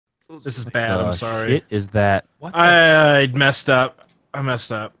This is bad. I'm sorry. Shit is that? What? I messed up. I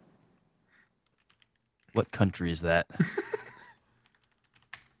messed up. What country is that?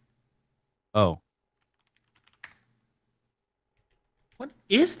 Oh. What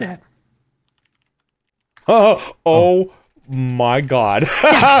is that? Oh my God.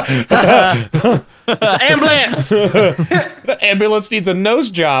 It's ambulance! The ambulance needs a nose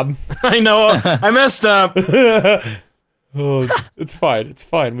job. I know. I messed up. Oh, it's fine. It's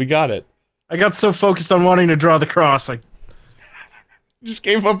fine. We got it. I got so focused on wanting to draw the cross, I Just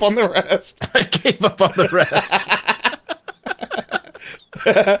gave up on the rest. I gave up on the rest.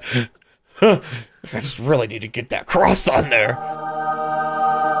 I just really need to get that cross on there.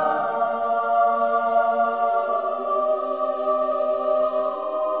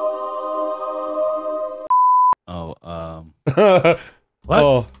 Oh, What?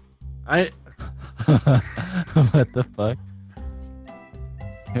 Oh. I what the fuck?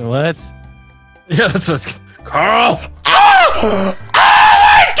 What? yeah, that's what's Carl. Oh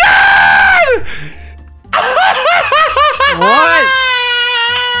my God! What?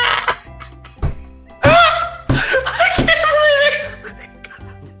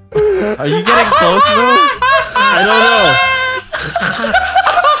 Are you getting close, Moo? I don't know.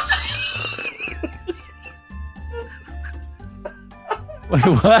 Wait,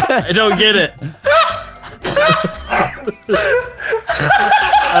 what? I don't get it.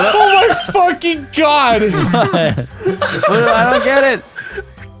 Oh my fucking God! What? I don't get it.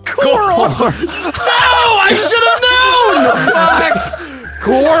 Coral. No, I should have known.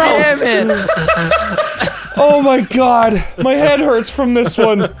 Coral. Damn it. Oh my God! My head hurts from this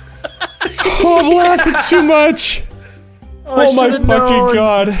one. Oh, I'm laughing too much. Oh my fucking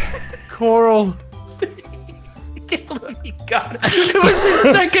God! Coral. God, it was his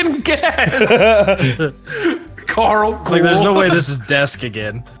second guess. Carl. It's like there's no way this is desk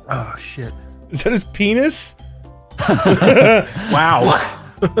again. Oh shit. Is that his penis? Wow.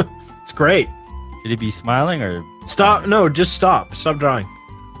 It's great. Should he be smiling or? Stop. No, just stop. Stop drawing.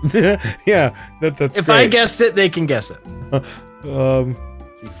 Yeah, that's If great. I guessed it, they can guess it. Um,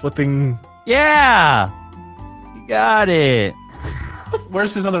 See, flipping. Yeah. You got it.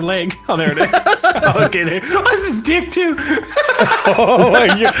 Where's his other leg? Oh, there it is. Oh, okay, there. Oh, this is dick too. oh my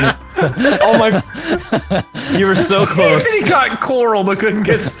God! Oh my! You were so close. He got coral but couldn't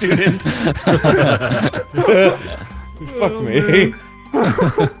get student. Fuck me.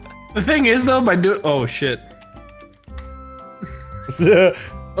 The thing is, though, by doing oh shit.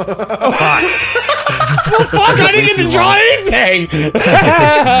 Well, fuck! I didn't get to draw anything.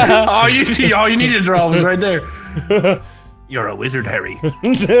 all you needed to draw was right there. You're a wizard, Harry.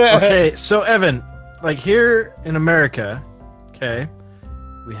 Okay, so Evan, like here in America, okay,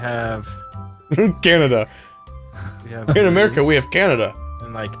 we have Canada. In America, these, we have Canada.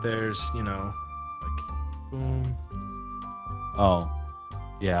 and like there's like boom. Oh.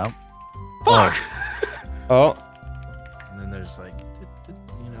 Yeah. Fuck. Oh. And then there's like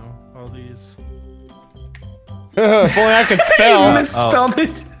all these. If only I could You spell. misspelled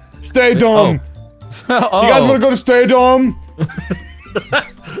it. Stay dumb. Oh. You guys want to go to Stay Dome?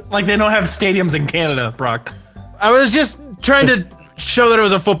 Like they don't have stadiums in Canada, Brock. I was just trying to show that it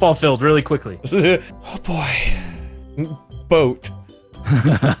was a football field really quickly. Oh boy. Boat.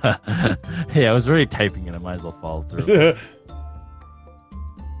 Yeah, I was already typing it. I might as well follow through.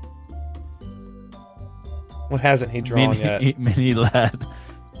 What hasn't he drawn yet? Mini lad.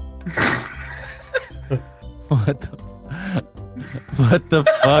 What the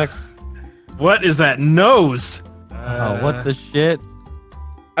fuck? What is that nose? Oh, what the shit?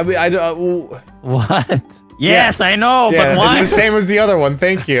 I mean, I don't. What? Yes, I know, Yeah, but why? it's the same as the other one.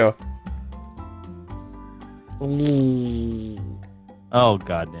 Thank you. Oh,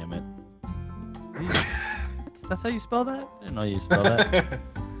 god damn it. That's how you spell that? I didn't know you spell that.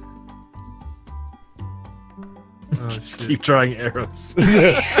 Just keep drawing arrows.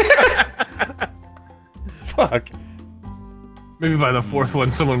 Fuck. Maybe by the fourth one,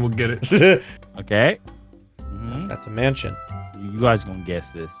 someone will get it. Okay. That's a mansion. You guys gonna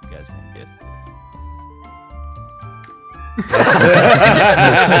guess this. You guys gonna guess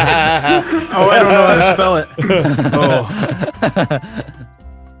Oh, I don't know how to spell it.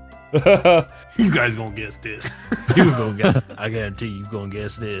 Oh. You guys gonna guess this. You gonna guess. I guarantee you gonna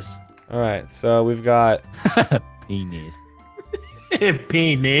guess this. Alright, so we've got. this. Penis.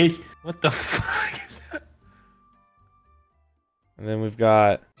 Penis. What the fuck is that? And then we've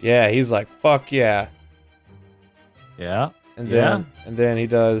got. Yeah, he's like, fuck yeah. Yeah. And Yeah. then he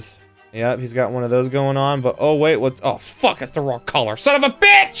does. Yep, he's got one of those going on, but oh wait, what's oh fuck, that's the wrong color. Son of a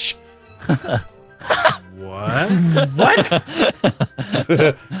bitch! What? What?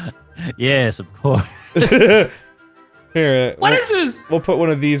 Yes, of course. Here. What is this? We'll put one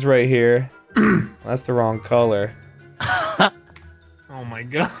of these right here. That's the wrong color. Oh my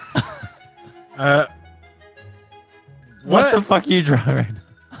god. What the fuck are you drawing?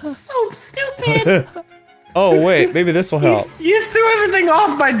 So stupid. Oh wait, maybe this will help. You threw everything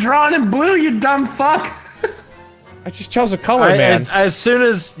off by drawing in blue, you dumb fuck. I just chose a color, man. As soon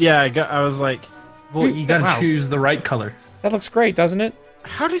as I was like, Well, you gotta wow. choose the right color. That looks great, doesn't it?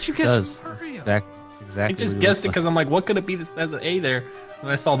 how did you It guess does. Mario? Exactly. I just guessed it because I'm like, what could it be that has an A there? And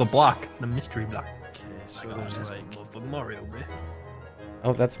I saw the block, the mystery block. Okay, so there's like for Mario, man.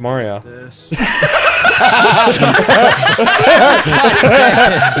 Oh, that's Mario. this.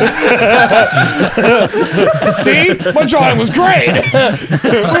 See? My drawing was great!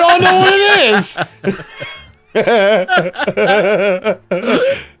 We all know what it is!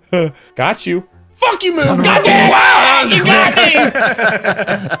 Got you. Fuck you, Moon! Goddamn! Wow, you got me!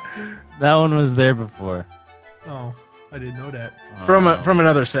 That one was there before. Oh, I didn't know that. From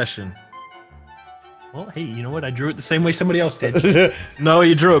another session. Well, hey, you know what? I drew it the same way somebody else did. No,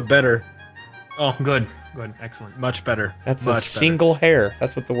 you drew it better. Oh, good. Good. Excellent. Much better. That's much a single hair.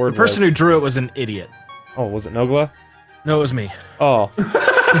 That's what the word The person was. who drew it was an idiot. Oh, was it Nogla? No, it was me. Oh.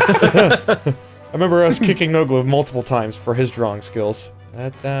 I remember us kicking Nogla multiple times for his drawing skills.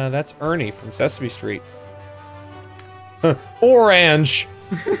 That's Ernie from Sesame Street. Orange!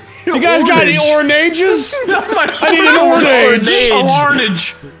 You guys got any oranges? I need an orange!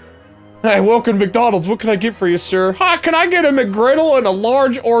 Orange! Hey, welcome to McDonald's. What can I get for you, sir? Hi, can I get a McGriddle and a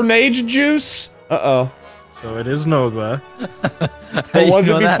large orange juice? Uh-oh. So it is Nogla. What was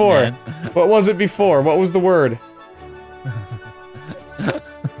it before? What was it before? What was the word?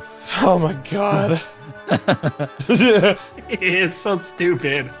 Oh my god. It's so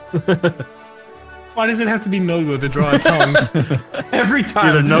stupid. Why does it have to be Nogla to draw a tongue? Every It's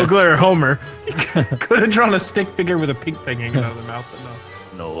either time. Nogla or Homer. Could have drawn a stick figure with a pink thing hanging out of the mouth, but no.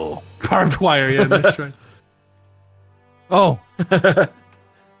 No. Barbed wire, yeah, that's right. Oh.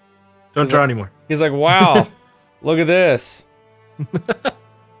 Don't draw anymore. He's like, wow, look at this.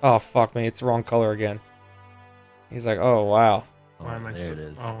 Oh, fuck me, it's the wrong color again. He's like, oh, wow. Why am I there so... it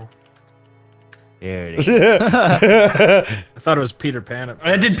is. Oh. There it is. I thought it was Peter Pan at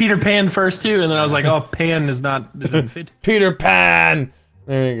I did Peter Pan first, too, and then I was like, oh, Pan is not... It doesn't fit. Peter Pan!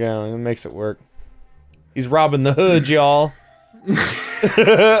 There you go, it makes it work. He's robbing the hood, y'all.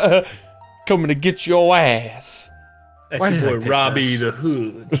 Coming to get your ass. That's Why your did I boy pick Robbie this? the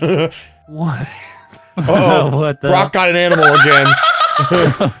Hood. What? Uh-oh, What the? Brock got an animal again.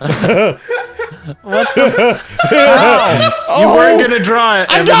 What the? You weren't gonna draw it.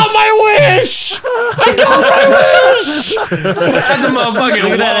 I Evan. got my wish! I got my wish! That's a motherfucking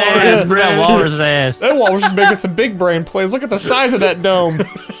Look at that walrus, ass. Look at that man. walrus ass. That walrus is making some big brain plays. Look at the size of that dome.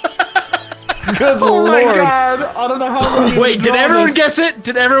 Good Oh my lord. god! I don't know how many Wait, did everyone guess it?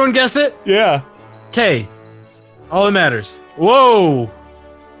 Did everyone guess it? Yeah. Okay. All that matters. Whoa!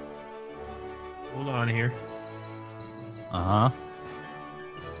 Hold on here. Uh-huh.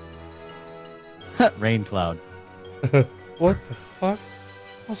 Rain cloud. What the fuck?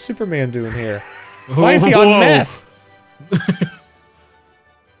 What's Superman doing here? Why is he on meth? What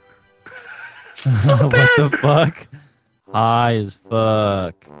the fuck? High as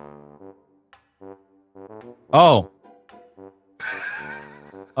fuck. Oh.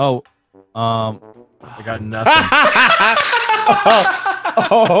 Oh. I got nothing.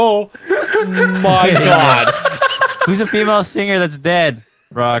 Oh my god. Who's a female singer that's dead?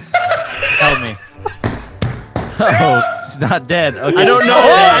 Brock, help me. Oh, she's not dead. Okay. I don't know.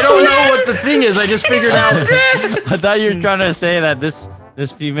 I don't know what the thing is. I just figured out. I thought you were trying to say that this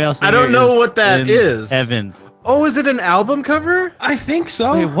female singer. I don't know is what that in is. Heaven. Oh, is it an album cover? I think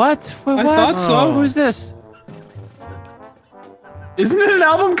so. Wait, what? Wait, I what? thought so. Oh. Who's this? Isn't it an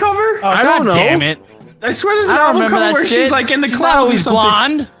album cover? Oh, I don't God know. Damn it! I swear there's an I don't album remember cover that where shit. she's like in the She's clouds not or always something.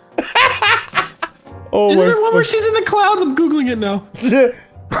 blonde. Oh Isn't my there one where she's in the clouds? I'm googling it now.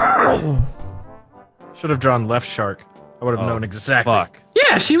 Should have drawn Left Shark. I would have known exactly. Fuck.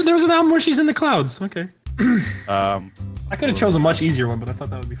 Yeah, there was an album where she's in the clouds. Okay. Um. I could have chosen a much easier one, but I thought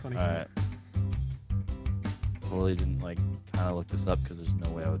that would be funny. All right. Totally didn't like kind of look this up because there's no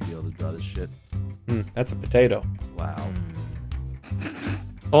way I would be able to draw this shit. That's a potato. Wow.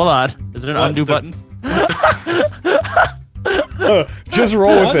 Hold on. Is there an undo button? Just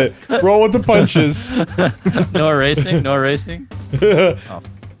roll with it. Roll with the punches. No erasing. No erasing. Oh.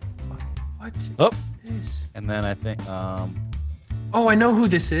 What? Oh. This? And then I think Oh, I know who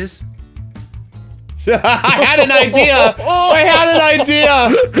this is. I had an idea. I had an idea.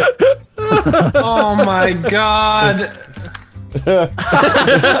 Oh my god. My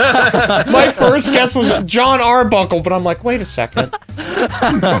first guess was John Arbuckle, but I'm like, wait a second.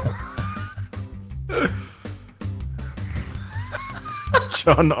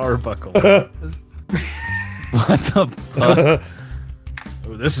 John Arbuckle. What the fuck?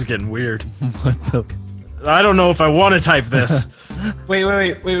 Oh, this is getting weird. What the? I don't know if I want to type this. Wait.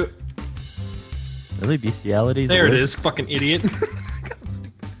 Really, bestiality? There it is, fucking idiot.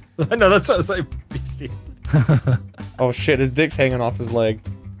 I know that sounds like beastie. Oh shit, his dick's hanging off his leg.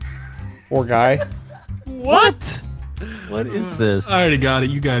 Poor guy. What? What is this? I already got it.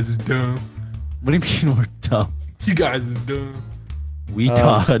 You guys is dumb. What do you mean we're dumb? You guys is dumb. We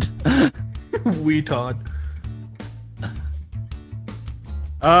Todd. We Todd.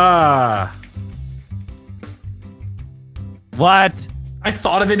 Ah. What? I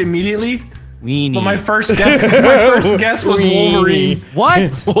thought of it immediately, Weenie. but my first guess was Wolverine.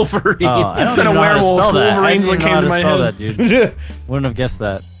 What? Wolverine. Oh, I don't Instead even of know how to werewolf, spell that. I Wolverine's didn't what even know came how to to my spell head. that, dude. Wouldn't have guessed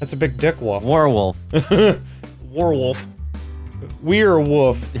that. That's a big dick wolf. Werewolf. Werewolf.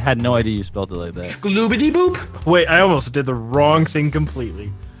 Werewolf. Had no idea you spelled it like that. Gloobity boop. Wait, I almost did the wrong thing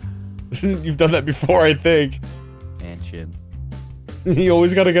completely. You've done that before, I think. Mansion. You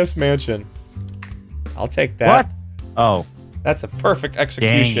always gotta guess mansion. I'll take that. What? Oh. That's a perfect Dang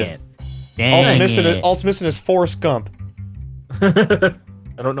execution. it. Dang it. All's missing is Forrest Gump. I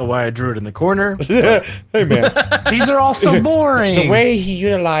don't know why I drew it in the corner. Hey man. These are all so boring. The way he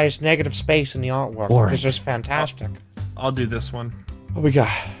utilized negative space in the artwork Boring. is just fantastic. I'll do this one. What we got?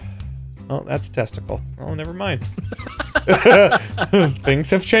 Oh, that's a testicle. Oh, never mind.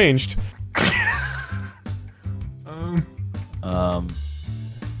 Things have changed.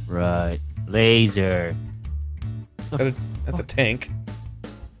 Right. Laser. That's a tank.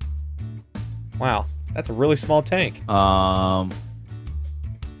 Wow, that's a really small tank.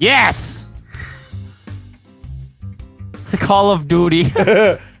 Yes! Call of Duty.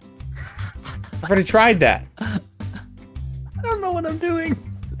 I've already tried that. I don't know what I'm doing.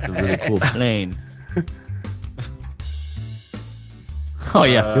 It's a really cool plane. Oh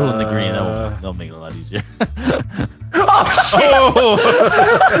yeah, fuel in the green. That'll make it a lot easier.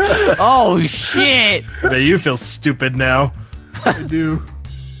 Oh shit! But you feel stupid now. I do.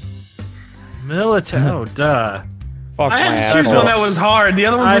 Military. Oh, duh. Fuck I my had to choose asshole. one that was hard. The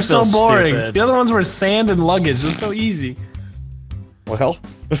other ones I were so feel boring. stupid. The other ones were sand and luggage. They're so easy. Well,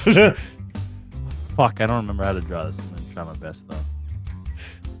 Fuck, I don't remember how to draw this. I'm gonna try my best though.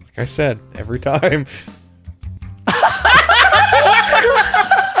 like I said, every time.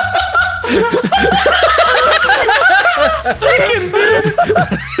 Sickened, dude.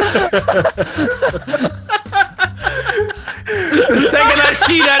 The second I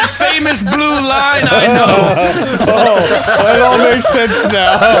see that famous blue line, I know. Oh, that all makes sense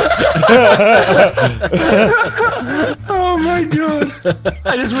now. Oh my god.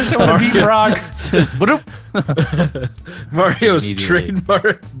 I just wish I would have beaten Rock. Mario's Immediately.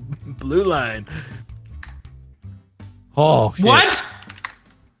 trademark blue line. Oh shit. What?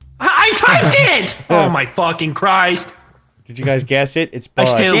 I typed it! Oh my fucking Christ. Did you guys guess it? It's I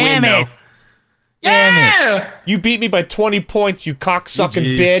Buzz. still Damn win, it. though. Yeah! You beat me by 20 points, you cocksucking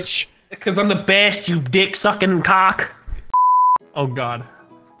Jeez. bitch. Because I'm the best, you dick-sucking cock. Oh god.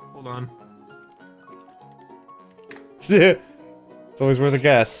 Hold on. It's always worth a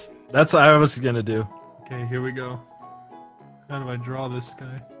guess. That's what I was gonna do. Okay, here we go. How do I draw this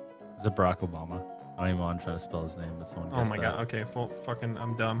guy? Is it Barack Obama? I don't even want to try to spell his name, but someone Oh guessed my that. god, okay, fucking,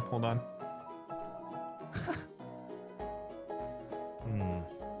 I'm dumb. Hold on.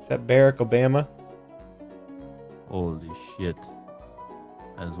 Is that Barack Obama? Holy shit.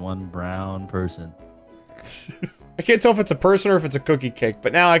 As one brown person. I can't tell if it's a person or if it's a cookie cake,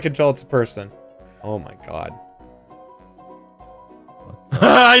 but now I can tell it's a person. Oh my god.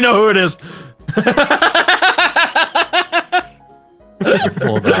 I know who it is.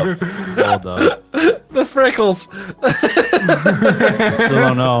 Hold up. Hold up. The freckles. I still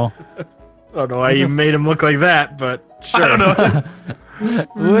don't know. I don't know why you made him look like that, but sure. I don't know.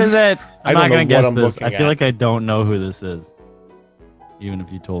 Who is it? I'm I not don't know gonna guess what I'm this. looking I feel at. like I don't know who this is. Even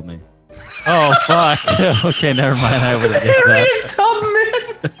if you told me. Oh fuck. Okay, never mind. I would have guessed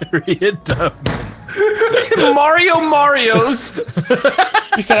that. Harriet Tubman. Mario Marios.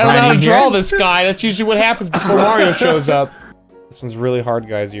 You said I don't know how to Right draw here? this guy. That's usually what happens before Mario shows up. This one's really hard,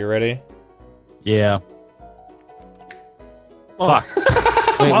 guys. Are you ready? Yeah. Fuck.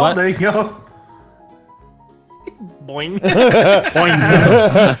 Wait, Well, what? there you go. Boing.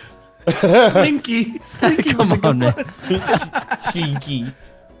 Boing. Slinky. Slinky was a Come good on, one. man. Slinky.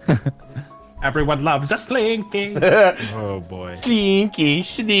 Everyone loves a Slinky. Oh boy. Slinky.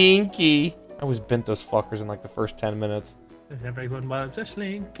 Slinky. I always bent those fuckers in like the first 10 minutes. Everyone loves a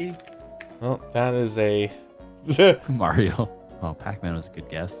slinky. Oh, that is a. Mario. Oh, Pac-Man was a good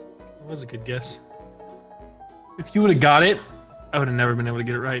guess. That was a good guess. If you would have got it, I would have never been able to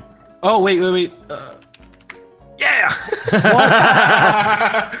get it right. Oh, wait. Yeah!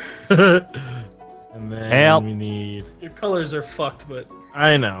 And then Help. we need. Your colors are fucked, but...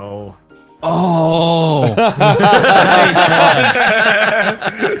 I know. Oh! Nice,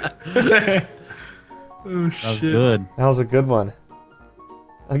 Oh, that was shit. good. That was a good one.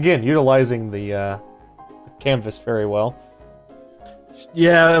 Again, utilizing the canvas very well.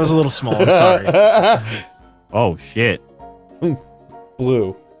 Yeah, that was a little small. I'm sorry. Oh, shit.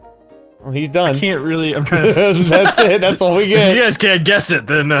 Blue. Oh, he's done. I can't really... I'm trying to... That's it. That's all we If you get. guys can't guess it,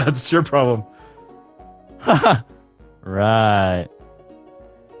 then it's your problem. Right.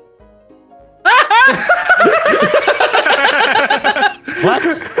 What?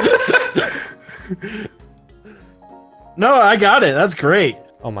 No, I got it. That's great.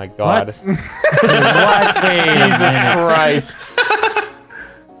 Oh my god. What? What? Wait a Jesus minute. Christ. Oh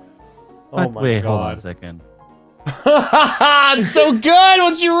What? my Wait, hold on a god. second. It's so good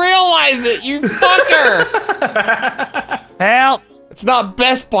once you realize it, you fucker! Help! It's not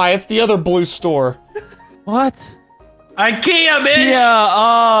Best Buy, it's the other blue store. What? IKEA, bitch!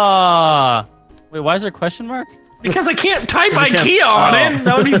 Yeah, wait, why is there a question mark? Because I can't type Because I can't IKEA on spell. it.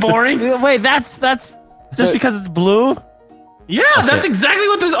 That would be boring. Wait, that's just because it's blue? Yeah, that's exactly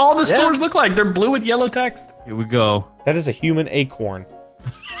what all the stores look like. They're blue with yellow text. Here we go. That is a human acorn.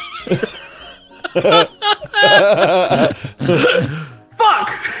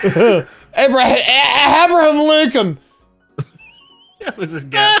 Fuck! Abraham Lincoln! That was his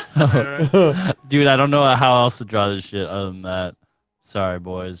guy. Dude, I don't know how else to draw this shit other than that. Sorry,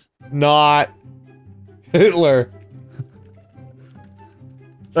 boys. Not Hitler.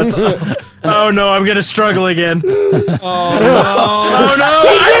 That's. Oh no, I'm gonna struggle again. Oh no! Oh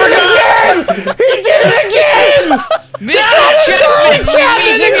no! He did it again! Mr.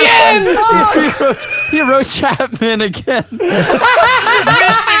 Chapman again! He wrote Chapman again.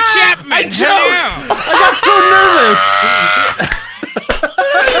 Mr. Chapman, hello. I got so nervous.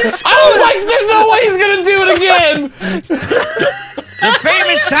 I was like, there's no way he's gonna do it again! The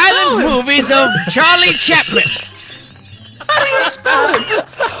famous silent movies of Charlie Chaplin.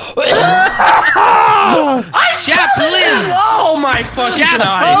 Chaplin. Oh my fucking Chaplin.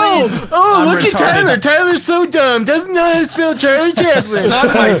 god! Oh, I'm look at retarded. Tyler. Tyler's so dumb. Doesn't know how to spell Charlie Chaplin.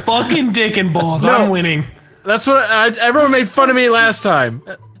 Suck my fucking dick and balls. No. I'm winning. That's what everyone made fun of me last time.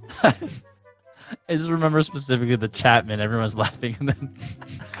 I just remember specifically the Chapman. Everyone's laughing and then...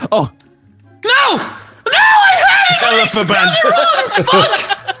 Oh! No! No! I had it! Elephant.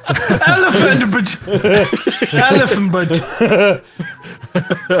 Elephant.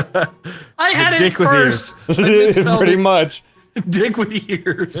 I had Dick it with first. ears. I misspelled Pretty it. much. Dick with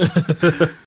ears.